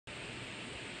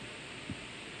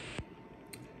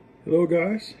Hello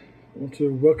guys, I want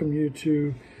to welcome you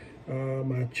to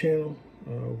my channel.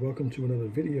 Welcome to another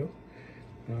video.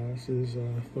 This is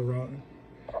Theron.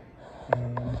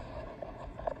 I'm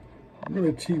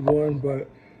really T1, but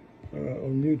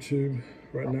on YouTube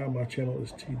right now my channel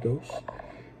is T-Dose.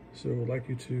 So I'd like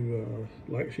you to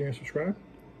like, share, and subscribe.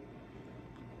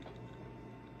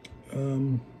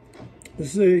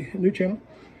 This is a new channel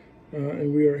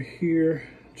and we are here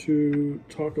to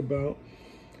talk about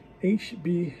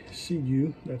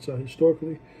HBCU, that's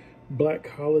historically black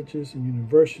colleges and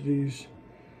universities,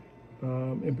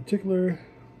 in particular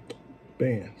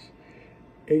bands,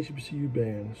 HBCU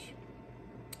bands.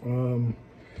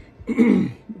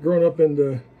 Growing up in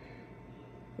the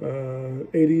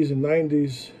 80s and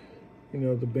 90s, you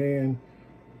know, the band,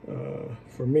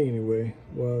 for me anyway,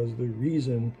 was the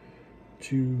reason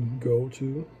to go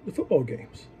to the football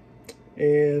games.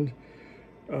 And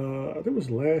I think it was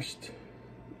last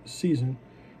season,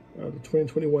 the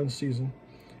 2021 season,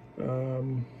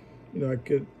 you know, I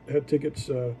had tickets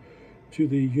to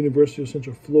the University of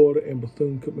Central Florida and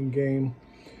Bethune-Cookman game.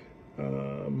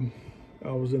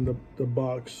 I was in the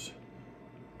box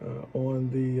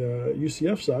on the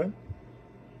UCF side.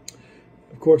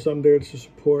 Of course, I'm there to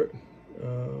support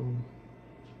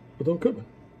Bethune-Cookman.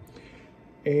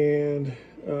 And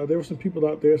there were some people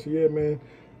out there said, "Yeah, man,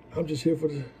 I'm just here for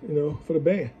the, you know, for the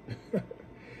band."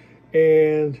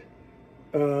 And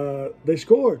they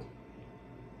scored,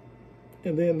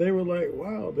 and then they were like,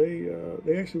 "Wow, they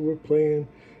actually were playing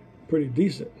pretty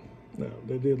decent." Now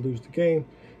they did lose the game,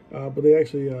 but they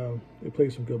actually they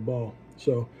played some good ball.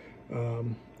 So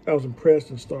I was impressed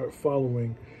and started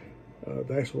following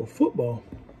the actual football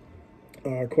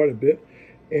quite a bit,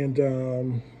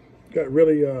 and got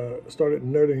really started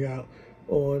nerding out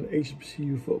on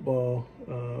HBCU football,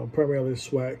 primarily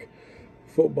SWAC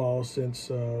football, since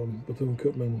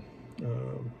Bethune-Cookman,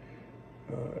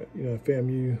 you know,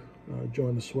 FAMU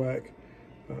joined the SWAC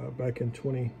back in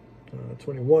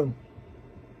 2021.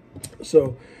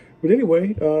 So, but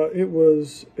anyway, it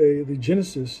was the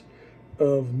genesis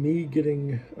of me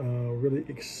getting really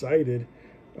excited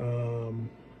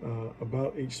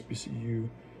about HBCU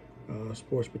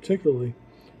sports, particularly.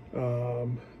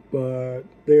 But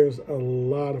there's a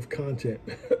lot of content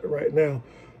right now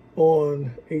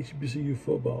on HBCU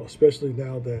football, especially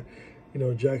now that, you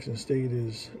know, Jackson State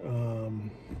is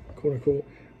quote unquote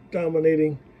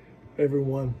dominating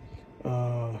everyone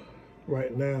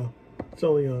right now. It's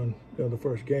only on, you know, the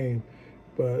first game,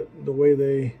 but the way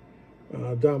they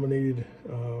dominated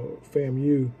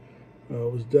FAMU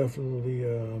was definitely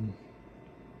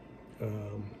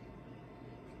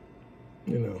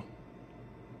you know,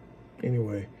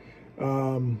 anyway,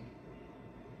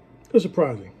 it was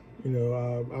surprising. You know,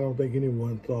 I don't think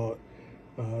anyone thought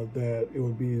that it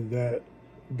would be that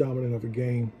dominant of a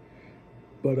game.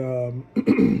 But, of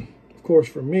course,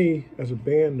 for me, as a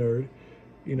band nerd,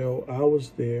 you know, I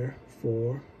was there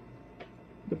for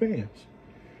the bands.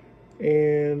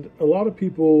 And a lot of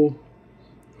people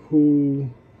who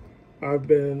I've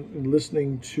been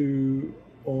listening to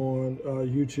on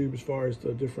YouTube, as far as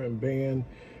the different band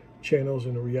channels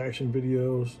and the reaction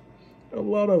videos, a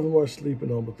lot of them are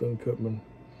sleeping on Bethune-Cookman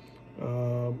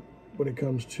when it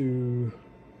comes to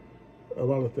a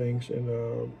lot of things, and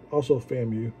also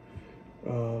FAMU.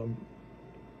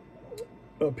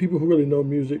 People who really know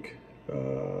music,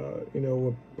 you know,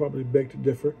 will probably beg to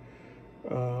differ.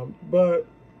 But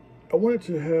I wanted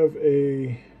to have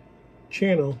a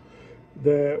channel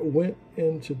that went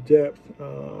into depth,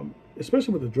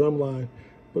 especially with the drum line,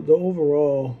 but the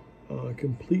overall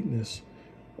completeness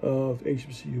of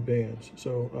HBCU bands.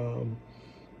 So,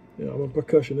 you know, I'm a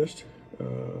percussionist,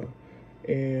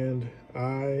 and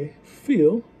I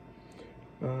feel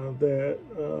that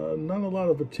not a lot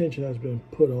of attention has been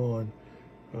put on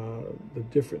the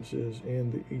differences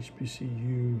in the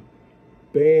HBCU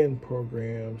band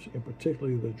programs, and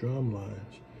particularly the drum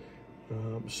lines.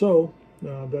 So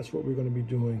that's what we're going to be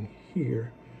doing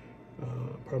here.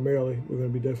 Primarily, we're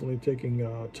going to be definitely taking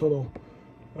tunnel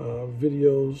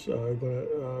videos. We're going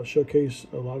to showcase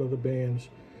a lot of the bands.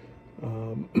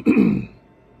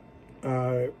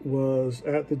 I was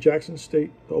at the Jackson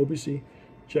State, the OBC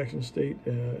Jackson State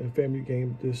and FAMU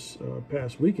game this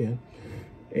past weekend,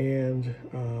 and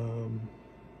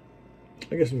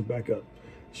I guess let me back up.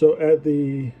 So at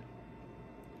the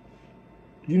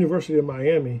University of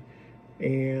Miami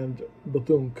and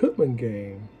Bethune-Cookman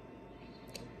game,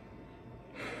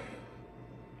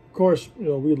 of course, you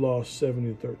know, we lost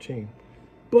 70-13,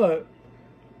 but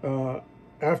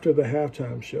after the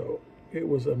halftime show, it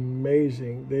was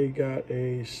amazing. They got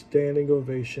a standing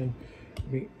ovation. I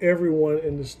mean, everyone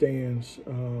in the stands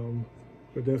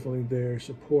were definitely there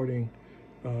supporting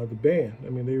the band. I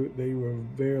mean, they were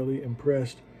very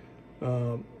impressed.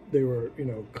 They were,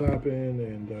 clapping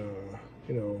and,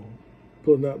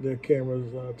 pulling out their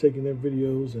cameras, taking their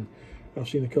videos, and I've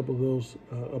seen a couple of those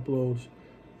uploads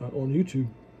on YouTube.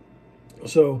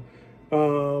 So,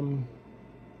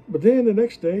 but then the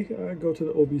next day I go to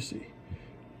the OBC,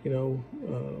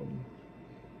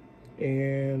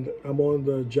 and I'm on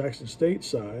the Jackson State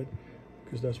side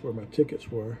because that's where my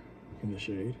tickets were, in the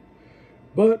shade.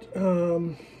 But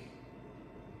the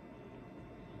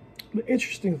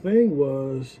interesting thing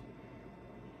was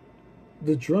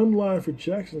the drum line for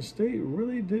Jackson State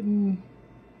really didn't,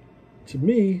 to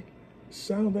me,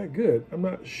 sound that good. I'm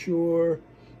not sure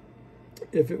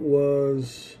if it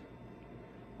was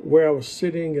where I was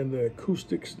sitting and the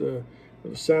acoustics, the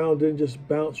sound didn't just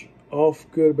bounce off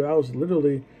good, but I was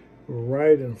literally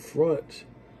right in front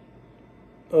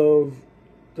of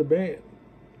the band.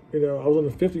 I was on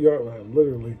the 50-yard line,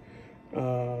 literally.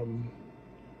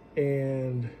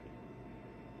 And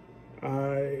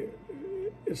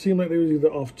it seemed like they was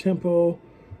either off tempo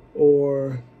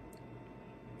or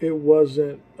it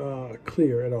wasn't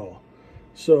clear at all.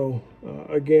 So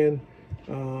again,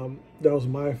 that was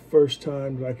my first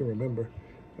time that I can remember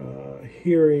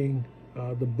hearing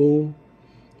the boom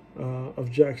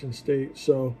of Jackson State.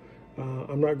 So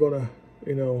I'm not gonna,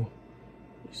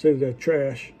 say they're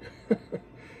trash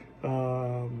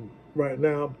right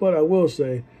now, but I will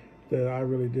say that I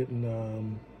really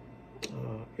didn't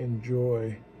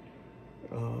enjoy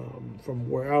from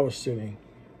where I was sitting,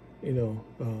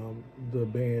 the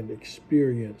band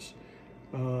experience.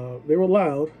 They were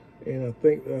loud, and I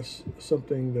think that's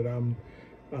something that I'm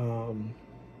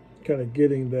kind of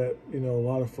getting, that, a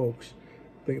lot of folks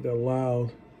think that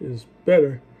loud is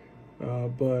better,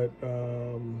 but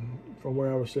from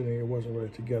where I was sitting, it wasn't really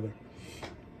together.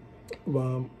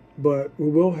 But we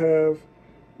will have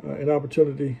an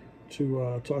opportunity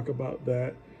to talk about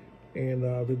that and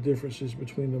the differences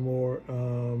between the more,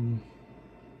 I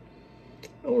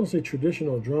don't want to say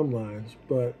traditional drum lines,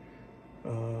 but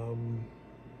when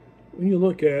you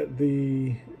look at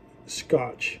the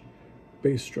Scotch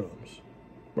bass drums,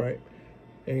 right?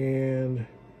 And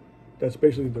that's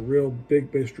basically the real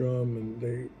big bass drum, and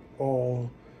they all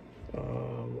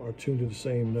are tuned to the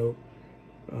same note,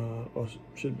 or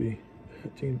should be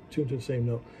tuned to the same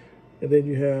note. And then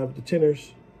you have the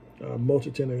tenors,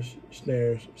 multi-tenors,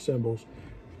 snares, cymbals.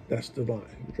 That's the line,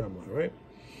 the drum line, right?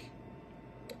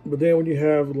 But then when you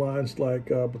have lines like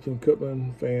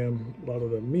Bethune-Cookman, FAM, a lot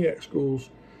of the MEAC schools,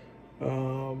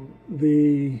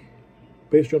 the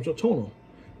bass drums are tonal.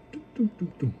 Doom,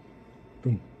 doom, doom,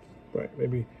 doom. Right,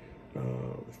 maybe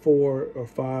 4 or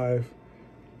 5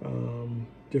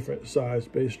 different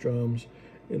sized bass drums.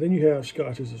 And then you have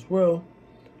Scotches as well.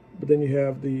 But then you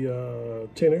have the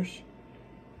tenors,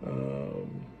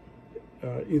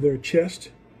 either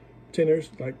chest tenors,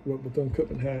 like what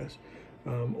Bethune-Cookman has,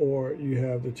 or you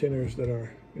have the tenors that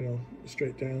are,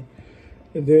 straight down.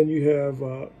 And then you have,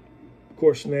 of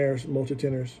course, snares,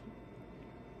 multi-tenors,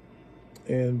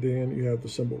 and then you have the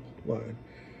cymbal line.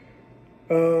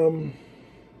 I'm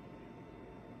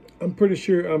pretty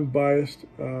sure I'm biased,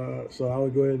 so I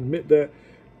would go ahead and admit that.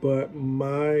 But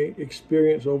my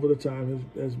experience over the time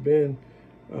has been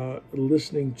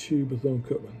listening to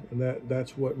Bethune-Cookman, and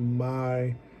that's what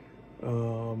my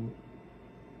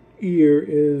ear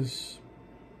is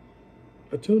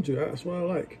attuned to. That's what I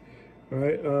like. All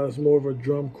right, it's more of a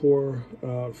drum corps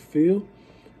feel,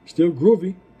 still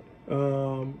groovy,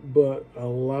 but a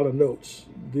lot of notes.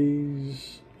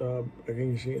 These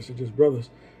again, you can't say just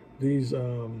brothers. These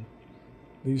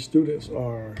students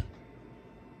are.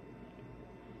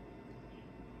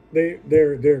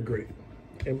 They're great,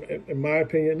 in my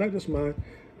opinion. Not just mine.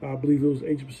 I believe it was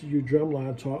HBCU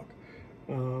Drumline Talk.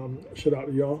 Shout out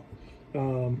to y'all.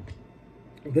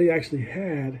 They actually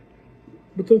had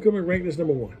Bethune-Cookman ranked as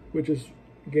 #1, which is,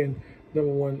 again,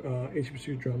 #1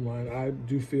 HBCU Drumline. I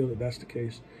do feel that that's the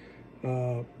case.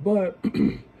 But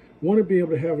want to be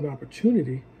able to have an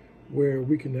opportunity where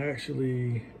we can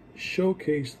actually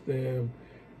showcase them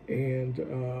and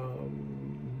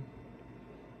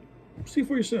see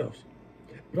for yourselves,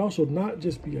 but also not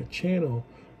just be a channel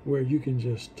where you can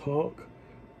just talk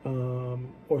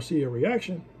or see a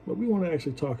reaction, but we want to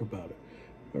actually talk about it.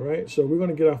 All right, so we're going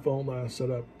to get our phone line set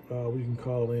up. We can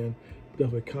call in,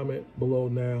 definitely comment below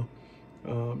now,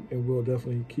 and we'll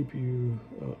definitely keep you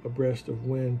abreast of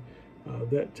when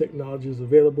that technology is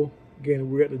available. Again,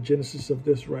 we're at the genesis of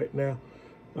this right now,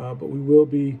 but we will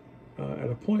be at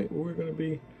a point where we're going to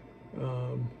be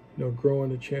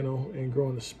growing the channel and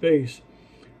growing the space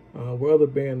where other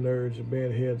band nerds and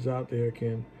band heads out there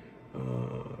can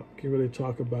can really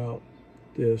talk about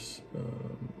this.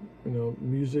 You know,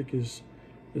 music is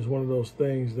one of those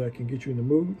things that can get you in the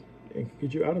mood and can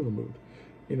get you out of the mood.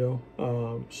 You know,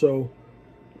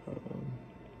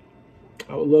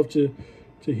 I would love to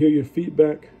hear your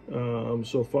feedback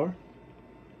so far.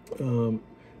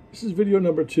 This is video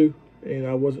number 2, and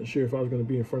I wasn't sure if I was going to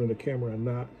be in front of the camera or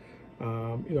not.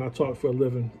 You know, I talk for a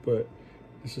living, but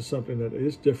this is something that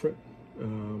is different.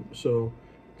 So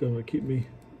definitely keep me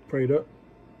prayed up.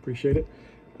 Appreciate it.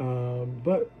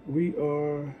 But we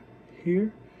are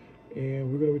here,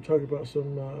 and we're going to be talking about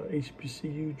some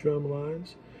HBCU drum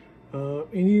lines.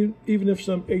 And even if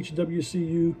some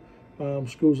HWCU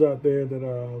schools out there that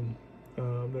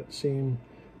that seem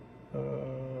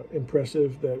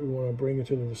impressive, that we want to bring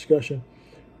into the discussion,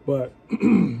 but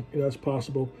you know, it's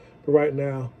possible. But right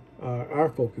now, our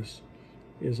focus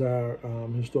is our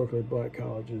historically black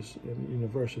colleges and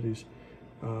universities.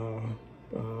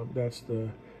 That's the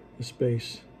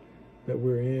space that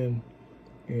we're in,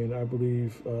 and I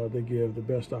believe they give the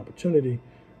best opportunity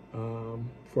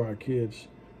for our kids.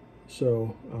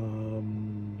 So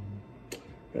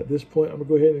at this point, I'm gonna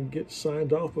go ahead and get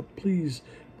signed off, but please,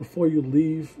 before you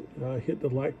leave, hit the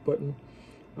like button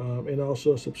and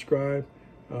also subscribe.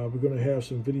 We're gonna have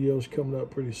some videos coming up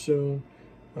pretty soon.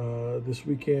 This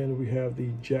weekend we have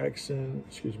the Jackson,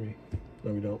 excuse me,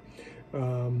 no we don't.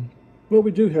 Well,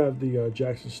 we do have the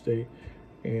Jackson State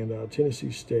and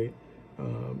Tennessee State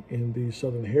in the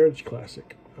Southern Heritage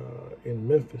Classic in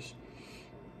Memphis.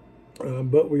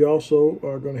 But we also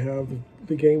are going to have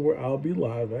the game where I'll be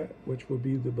live at, which will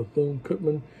be the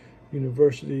Bethune-Cookman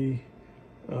University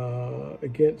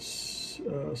against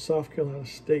South Carolina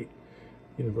State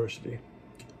University.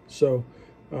 So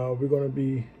we're going to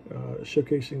be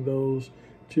showcasing those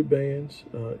 2 bands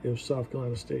if South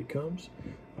Carolina State comes.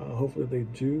 Hopefully they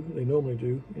do. They normally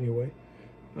do anyway.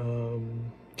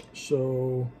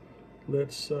 So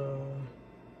let's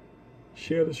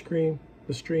share the stream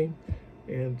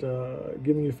and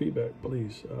give me your feedback,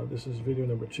 please. This is video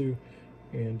number 2,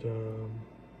 and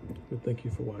thank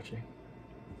you for watching.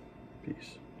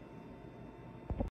 Peace.